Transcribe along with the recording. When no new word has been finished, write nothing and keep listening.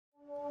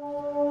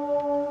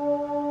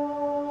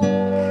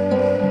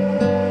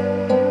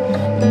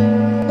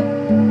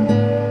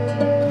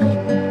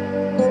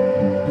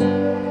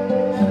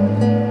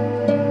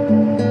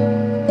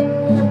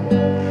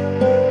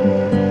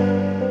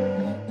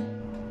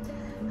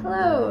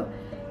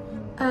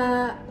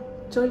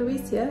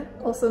Joy-Louise here,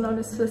 also known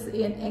as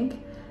Felicity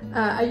Ink.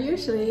 I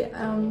usually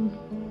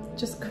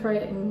just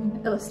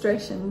creating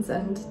illustrations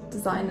and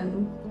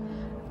designing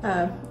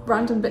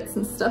random bits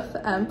and stuff,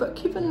 but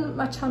keeping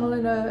my channel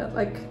in a,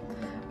 like,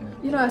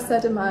 you know, I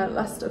said in my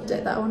last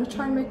update that I want to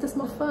try and make this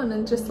more fun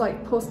and just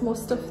like post more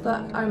stuff that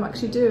I'm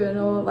actually doing,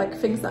 or like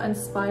things that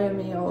inspire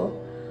me, or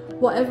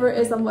whatever it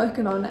is I'm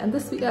working on. And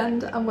this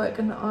weekend I'm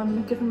working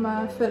on giving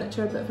my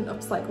furniture a bit of an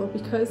upcycle,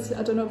 because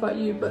I don't know about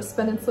you, but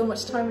spending so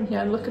much time in here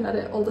and looking at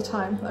it all the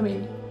time, I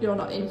mean, you're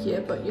not in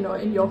here, but you know,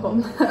 in your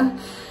home,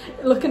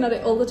 looking at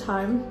it all the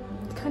time,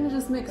 it kind of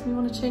just makes me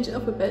want to change it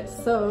up a bit.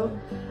 So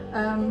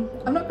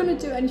I'm not going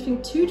to do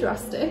anything too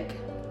drastic.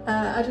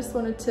 I just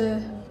wanted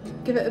to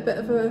give it a bit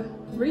of a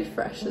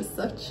refresh as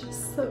such.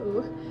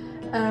 So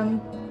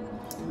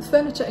the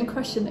furniture in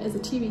question is a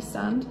TV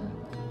stand,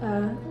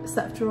 a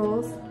set of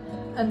drawers,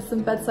 and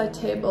some bedside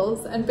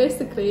tables. And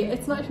basically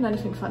it's not even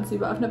anything fancy,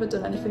 but I've never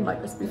done anything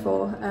like this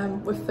before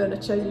with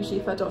furniture. Usually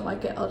if I don't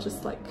like it, I'll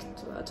just, like,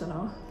 I don't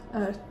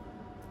know,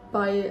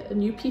 buy a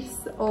new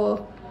piece or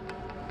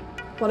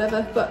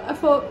whatever. But I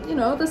thought, you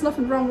know, there's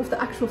nothing wrong with the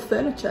actual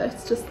furniture,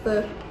 it's just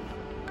the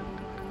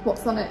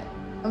what's on it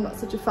I'm not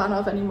such a fan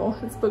of anymore.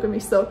 It's bugging me,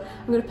 so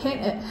I'm going to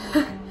paint it.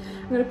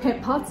 I'm going to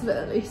paint parts of it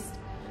at least,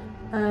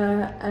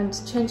 and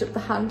change up the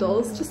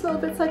handles, just little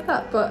bits like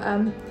that, but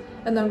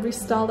and then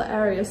restyle the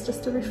areas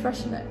just to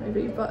refreshen it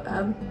maybe. But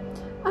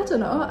I don't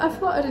know, I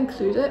thought I'd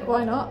include it,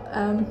 why not?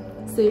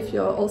 See if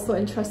you're also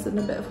interested in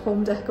a bit of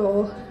home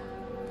decor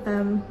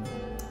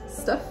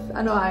stuff.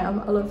 I know I am.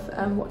 I love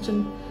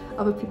watching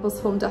other people's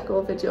home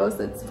decor videos.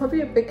 It's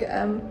probably a big,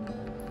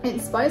 it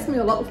inspires me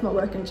a lot with my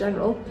work in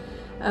general,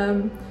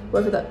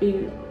 whether that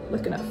be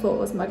looking at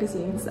photos,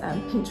 magazines,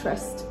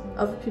 Pinterest,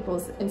 other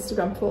people's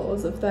Instagram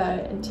photos of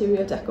their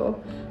interior decor,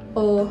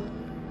 or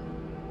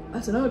I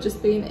don't know,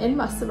 just being in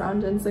my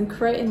surroundings and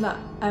creating that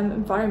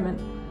environment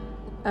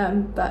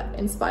that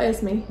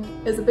inspires me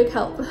is a big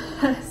help.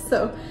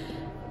 So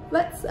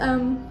let's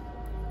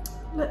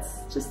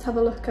just have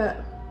a look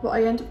at what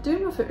I end up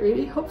doing with it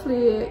really.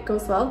 Hopefully it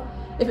goes well.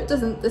 If it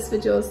doesn't, this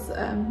video's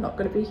not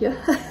going to be here.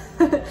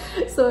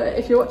 So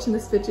if you're watching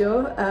this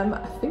video,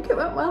 I think it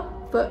went well.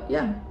 But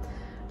yeah,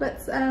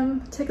 let's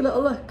take a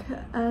little look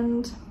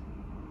and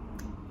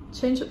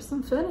change up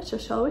some furniture,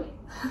 shall we?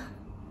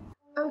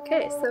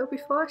 Okay, so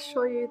before I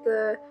show you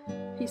the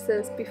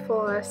pieces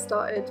before I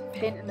started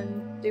painting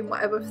and doing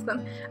whatever with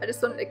them, I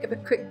just wanted to give a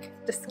quick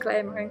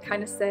disclaimer and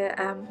kind of say,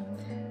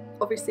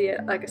 obviously,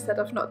 like I said,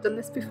 I've not done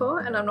this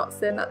before, and I'm not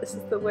saying that this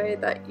is the way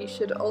that you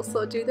should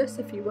also do this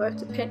if you were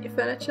to paint your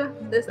furniture.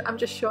 I'm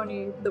just showing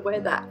you the way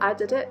that I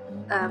did it,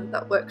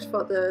 that worked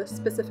for the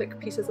specific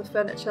pieces of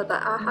furniture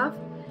that I have,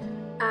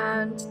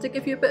 and to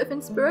give you a bit of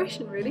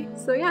inspiration really.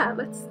 So yeah,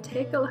 let's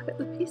take a look at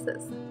the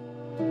pieces.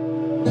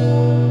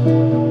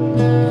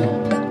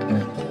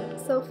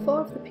 So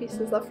 4 of the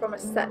pieces are from a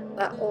set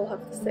that all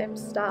have the same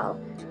style.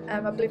 I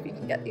believe you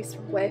can get these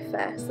from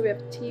Wayfair. So we have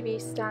a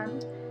TV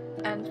stand,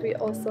 and we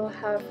also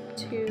have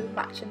 2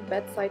 matching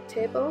bedside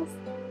tables.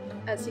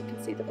 As you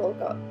can see, they've all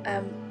got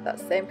that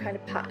same kind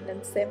of pattern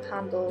and same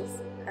handles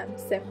and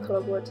same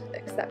colour wood,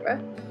 etc.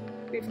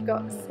 We've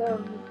got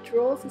some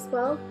drawers as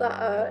well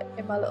that are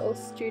in my little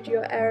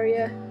studio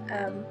area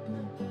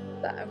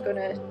that I'm going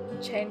to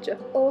change up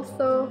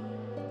also.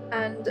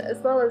 And as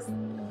well as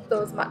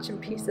those matching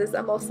pieces,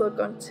 I'm also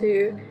going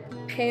to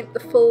paint the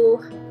full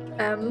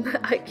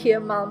Ikea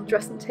Malm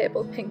dressing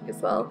table pink as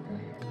well.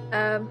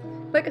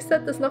 Like I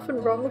said, there's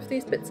nothing wrong with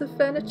these bits of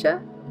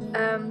furniture.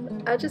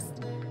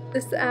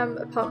 This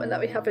apartment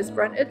that we have is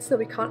rented, so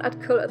we can't add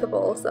colour to the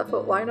walls, so I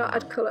thought, why not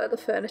add colour to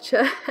the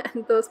furniture?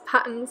 And those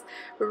patterns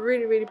were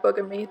really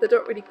bugging me. They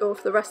don't really go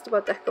with the rest of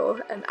our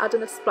decor, and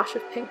adding a splash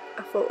of pink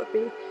I thought would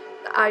be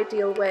the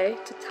ideal way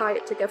to tie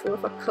it together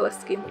with our colour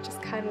scheme, which is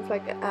kind of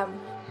like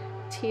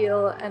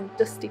teal and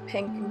dusty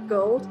pink and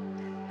gold.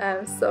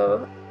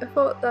 So I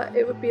thought that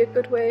it would be a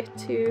good way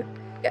to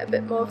get a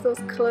bit more of those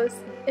colours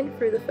in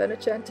through the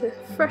furniture and to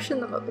freshen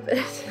them up a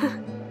bit.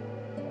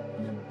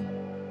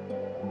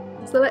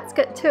 So let's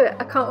get to it.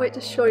 I can't wait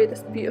to show you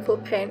this beautiful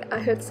paint. I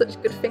heard such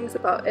good things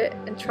about it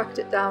and tracked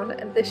it down,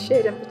 and this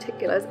shade in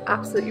particular is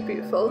absolutely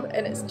beautiful,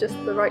 and it's just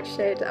the right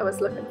shade I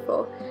was looking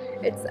for.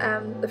 It's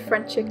the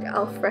Frenchic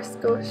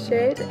Alfresco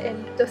shade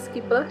in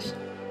Dusky Blush,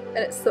 and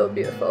it's so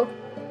beautiful.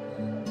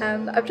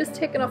 I've just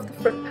taken off the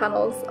front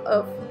panels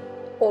of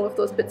all of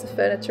those bits of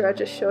furniture I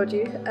just showed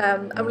you.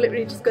 I'm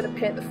literally just going to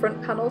paint the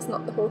front panels,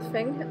 not the whole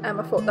thing.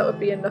 I thought that would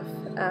be enough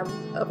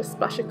of a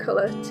splash of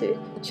colour to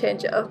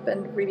change it up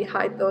and really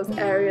hide those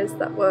areas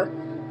that were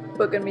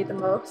bugging me the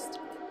most.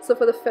 So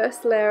for the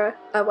first layer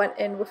I went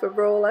in with a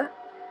roller.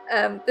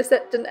 This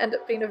didn't end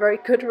up being a very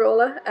good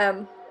roller.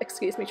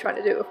 Excuse me trying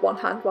to do it with one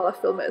hand while I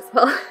film it as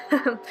well.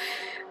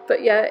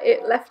 But yeah,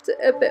 it left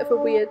a bit of a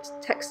weird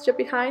texture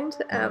behind.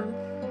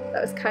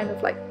 That was kind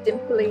of like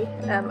dimply.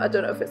 I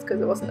don't know if it's because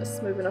it wasn't a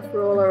smooth enough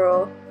roller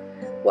or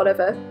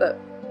whatever, but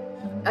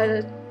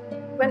I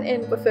went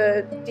in with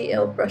a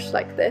detail brush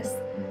like this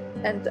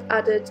and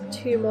added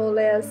 2 more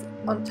layers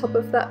on top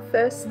of that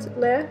first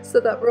layer, so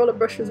that roller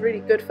brush was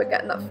really good for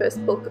getting that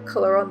first bulk of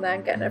colour on there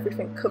and getting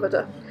everything covered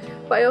up.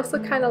 But I also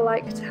kind of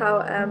liked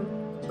how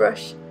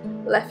brush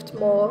left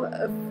more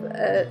of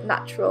a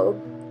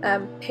natural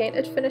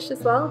painted finish as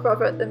well,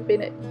 rather than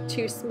being it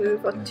too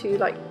smooth or too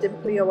like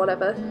dimply or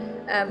whatever.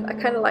 I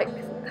kind of like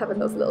having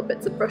those little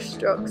bits of brush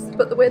strokes,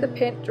 but the way the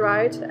paint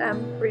dried,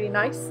 really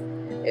nice.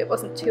 It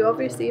wasn't too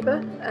obvious either,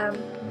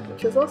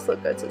 which was also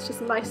good, so it's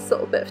just a nice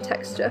subtle bit of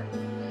texture.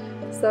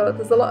 So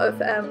there's a lot of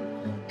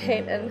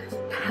painting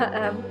that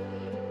I'm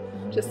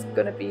just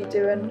going to be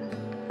doing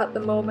at the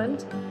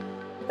moment,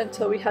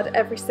 until we had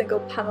every single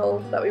panel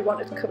that we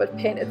wanted covered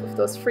painted with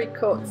those 3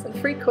 coats. And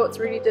 3 coats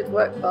really did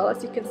work well,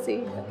 as you can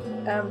see.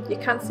 You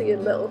can see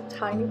little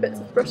tiny bits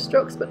of brush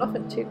strokes, but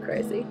nothing too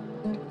crazy.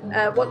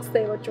 Once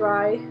they were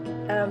dry,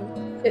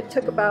 it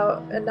took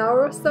about an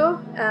hour or so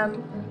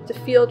to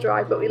feel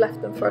dry, but we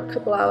left them for a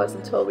couple hours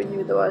until we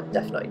knew they were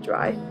definitely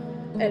dry.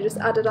 And I just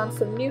added on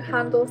some new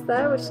handles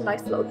there, which are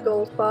nice little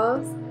gold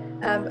bars,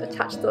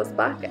 attached those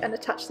back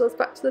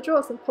to the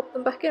drawers and popped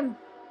them back in.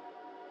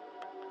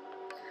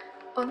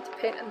 On to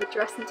painting the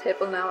dressing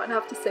table now, and I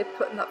have to say,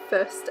 putting that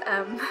first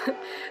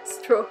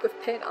stroke of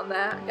paint on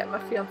there, and getting my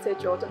fiance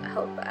Jordan to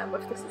help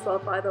with this as well,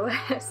 by the way,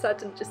 so I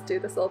didn't just do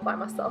this all by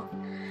myself.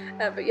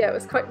 But yeah, it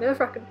was quite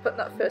nerve-wracking putting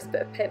that first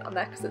bit of paint on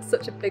there, because it's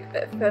such a big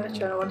bit of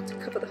furniture and I wanted to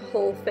cover the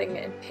whole thing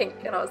in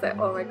pink, and I was like,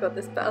 oh my god,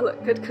 this better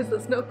look good, because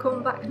there's no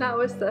coming back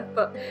now, is there?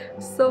 But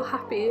I'm so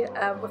happy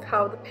with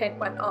how the paint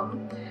went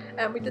on.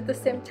 We did the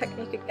same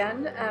technique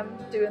again,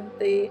 doing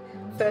the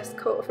first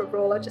coat of a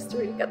roller just to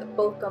really get the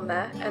bulk on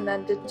there, and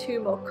then did 2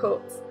 more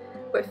coats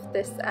with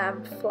this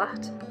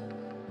flat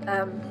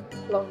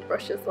long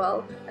brush as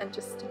well, and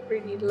just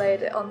really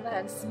laid it on there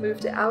and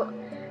smoothed it out.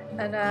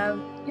 And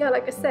yeah,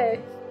 like I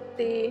say,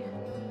 the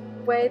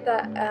way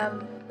that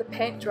the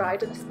paint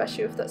dried, and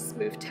especially with that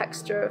smooth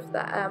texture of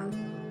that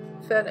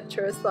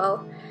furniture as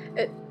well,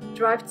 it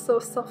dried so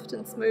soft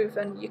and smooth,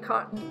 and you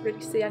can't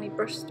really see any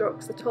brush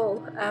strokes at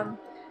all,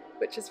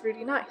 which is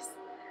really nice.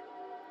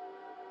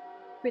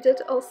 We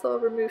did also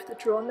remove the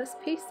drawer in this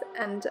piece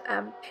and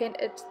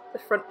painted the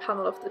front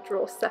panel of the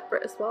drawer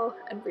separate as well,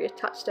 and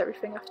reattached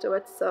everything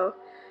afterwards, so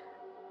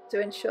to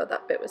ensure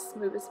that bit was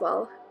smooth as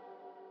well.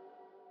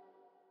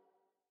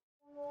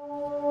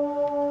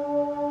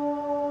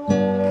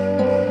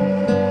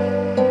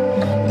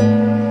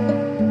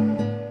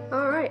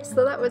 Alright,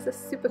 so that was a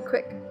super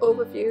quick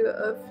overview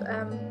of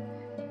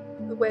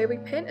the way we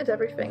painted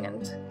everything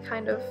and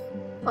kind of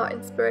our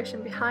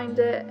inspiration behind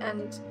it.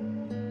 And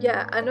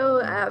yeah, I know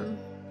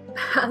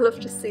I love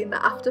just seeing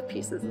the after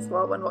pieces as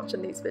well when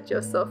watching these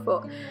videos, so I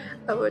thought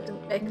I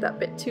wouldn't make that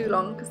bit too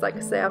long, because like I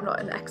say, I'm not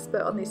an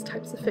expert on these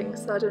types of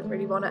things, so I didn't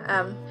really want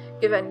to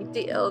give any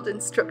detailed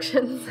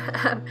instructions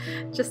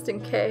just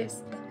in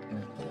case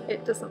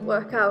it doesn't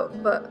work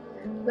out. But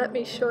let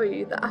me show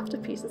you the after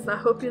pieces, and I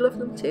hope you love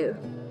them too.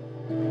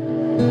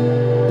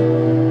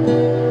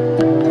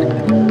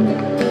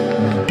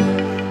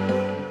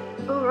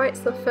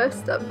 So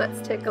first up,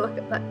 let's take a look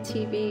at that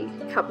TV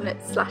cabinet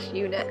 /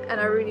 unit, and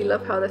I really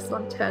love how this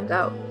one turned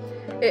out.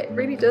 It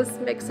really does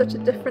make such a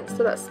difference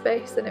to that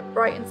space, and it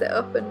brightens it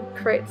up and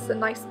creates a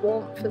nice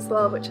warmth as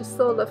well, which is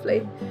so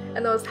lovely.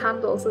 And those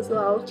handles as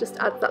well just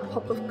add that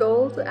pop of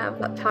gold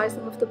that ties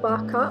them with the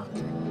bar cart.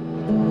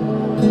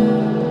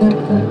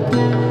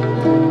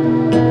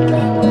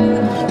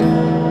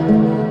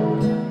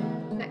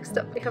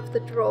 Up we have the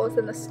drawers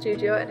in the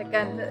studio, and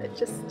again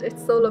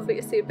it's so lovely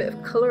to see a bit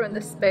of colour in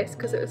this space,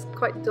 because it was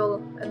quite dull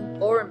and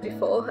boring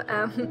before.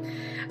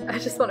 I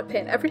just want to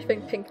paint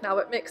everything pink now.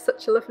 It makes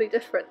such a lovely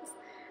difference,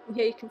 and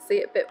here you can see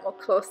it a bit more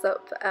close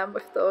up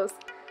with those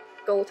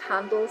gold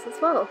handles as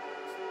well.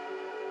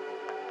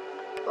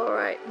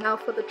 Alright, now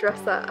for the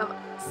dresser. I'm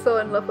so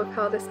in love with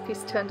how this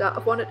piece turned out.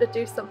 I've wanted to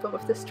do something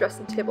with this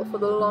dressing table for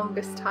the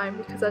longest time,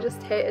 because I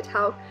just hated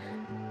how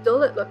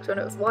dull it looked when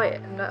it was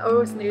white, and I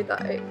always knew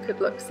that it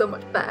could look so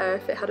much better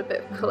if it had a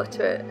bit of colour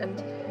to it, and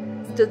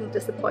it didn't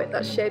disappoint.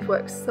 That shade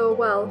works so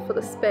well for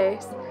the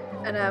space,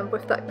 and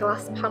with that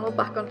glass panel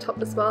back on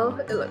top as well,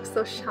 it looks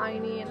so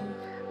shiny and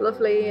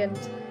lovely. And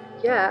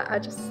yeah, I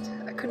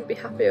couldn't be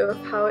happier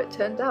with how it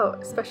turned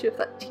out, especially with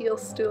that teal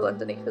stool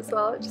underneath as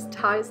well. It just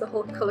ties the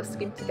whole colour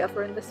scheme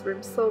together in this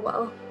room so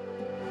well.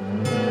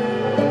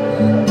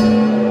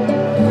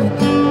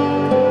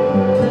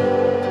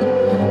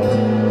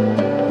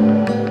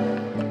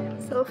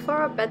 For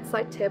our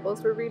bedside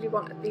tables, we really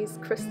wanted these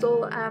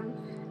crystal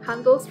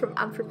handles from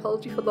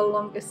Anthropology for the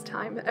longest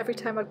time. Every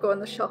time I'd go in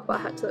the shop I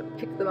had to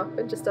pick them up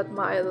and just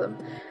admire them,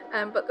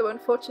 but they were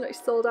unfortunately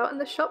sold out in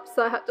the shop,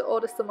 so I had to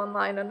order some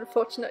online, and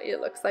unfortunately it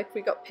looks like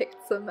we got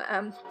picked some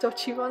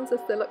dodgy ones, as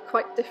they look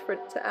quite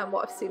different to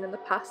what I've seen in the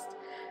past.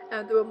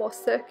 They were more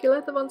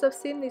circular, the ones I've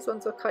seen. These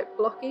ones were quite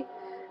blocky.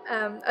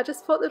 I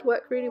just thought they'd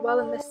work really well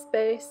in this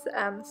space,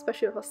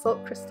 especially with a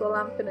salt crystal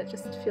lamp, and it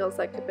just feels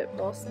like a bit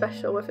more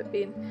special with it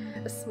being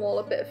a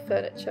smaller bit of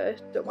furniture.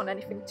 Don't want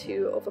anything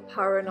too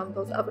overpowering on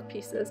those other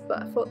pieces,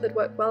 but I thought they'd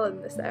work well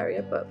in this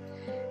area. But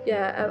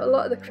yeah, a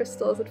lot of the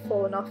crystals had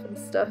fallen off and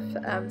stuff,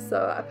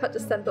 so I've had to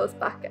send those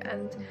back,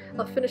 and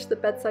I'll finish the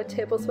bedside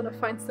tables when I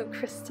find some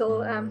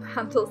crystal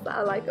handles that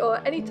I like,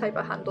 or any type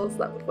of handles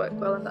that would work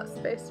well in that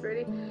space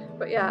really.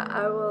 But yeah,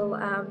 I will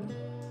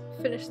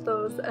finish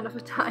those another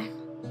time.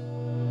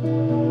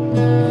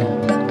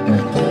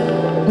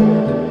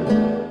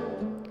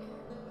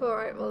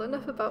 Alright, well,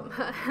 enough about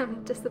my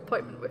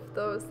disappointment with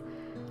those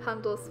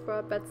handles for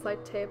our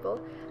bedside table.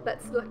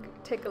 Let's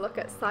take a look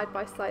at side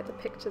by side the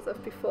pictures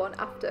of before and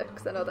after,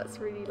 because I know that's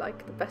really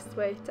like the best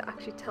way to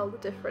actually tell the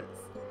difference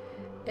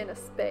in a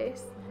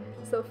space.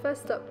 So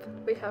first up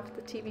we have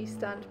the TV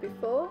stand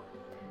before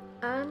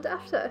and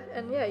after,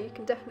 and yeah, you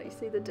can definitely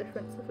see the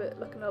difference of it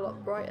looking a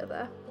lot brighter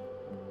there.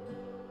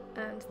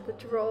 And the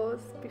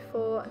drawers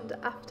before and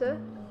after.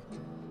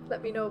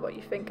 Let me know what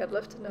you think. I'd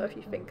love to know if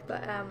you think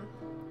that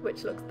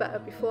which looks better,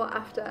 before,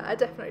 after. I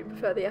definitely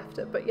prefer the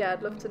after, but yeah,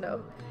 I'd love to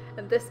know.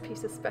 And this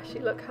piece especially,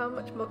 look how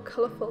much more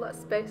colourful that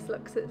space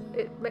looks.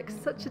 It makes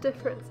such a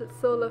difference, it's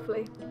so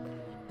lovely.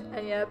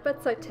 And yeah,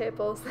 bedside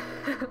tables,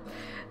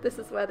 this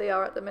is where they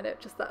are at the minute,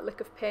 just that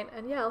lick of paint,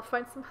 and yeah, I'll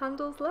find some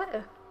handles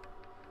later.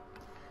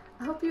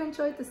 I hope you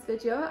enjoyed this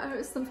video. I know it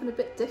was something a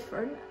bit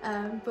different,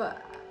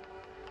 but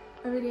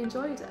I really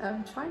enjoyed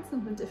trying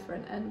something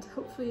different, and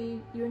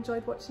hopefully you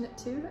enjoyed watching it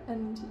too,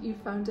 and you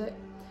found it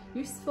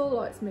useful,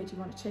 or it's made you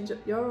want to change up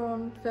your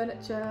own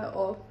furniture,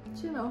 or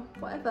you know,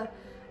 whatever.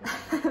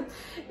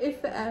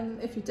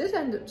 If you did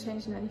end up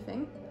changing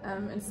anything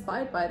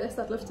inspired by this,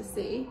 I'd love to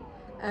see.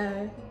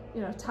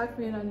 You know, tag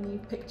me in any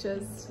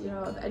pictures, you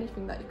know, of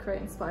anything that you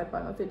create inspired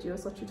by my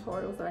videos or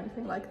tutorials or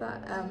anything like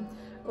that,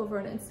 over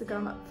on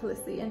Instagram at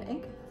Felicity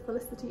Ink.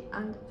 Felicity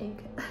and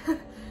Ink.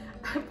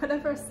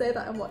 Whenever I say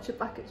that and watch it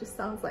back, it just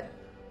sounds like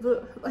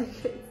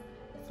it's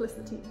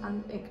Felicity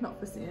and Ink, not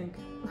Felicity Ink.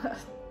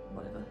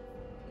 Whatever.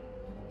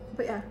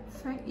 But yeah,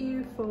 thank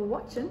you for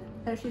watching,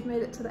 and if you've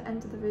made it to the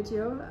end of the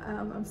video,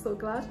 I'm so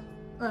glad.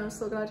 I'm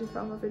so glad you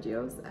found my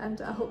videos,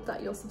 and I hope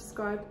that you'll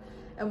subscribe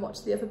and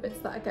watch the other bits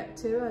that I get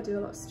to. I do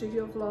a lot of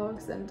studio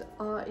vlogs and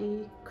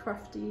arty,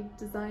 crafty,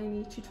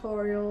 designy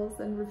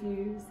tutorials and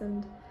reviews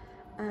and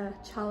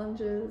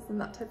challenges and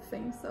that type of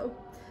thing. So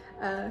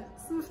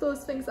some of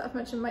those things that I've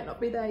mentioned might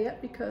not be there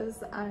yet,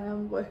 because I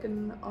am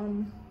working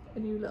on a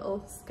new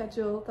little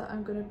schedule that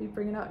I'm going to be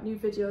bringing out new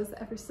videos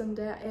every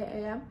Sunday at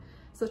 8 AM.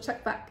 So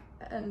check back,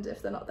 and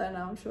if they're not there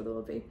now, I'm sure there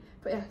will be.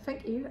 But yeah,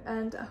 thank you,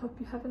 and I hope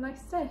you have a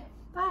nice day.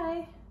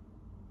 Bye!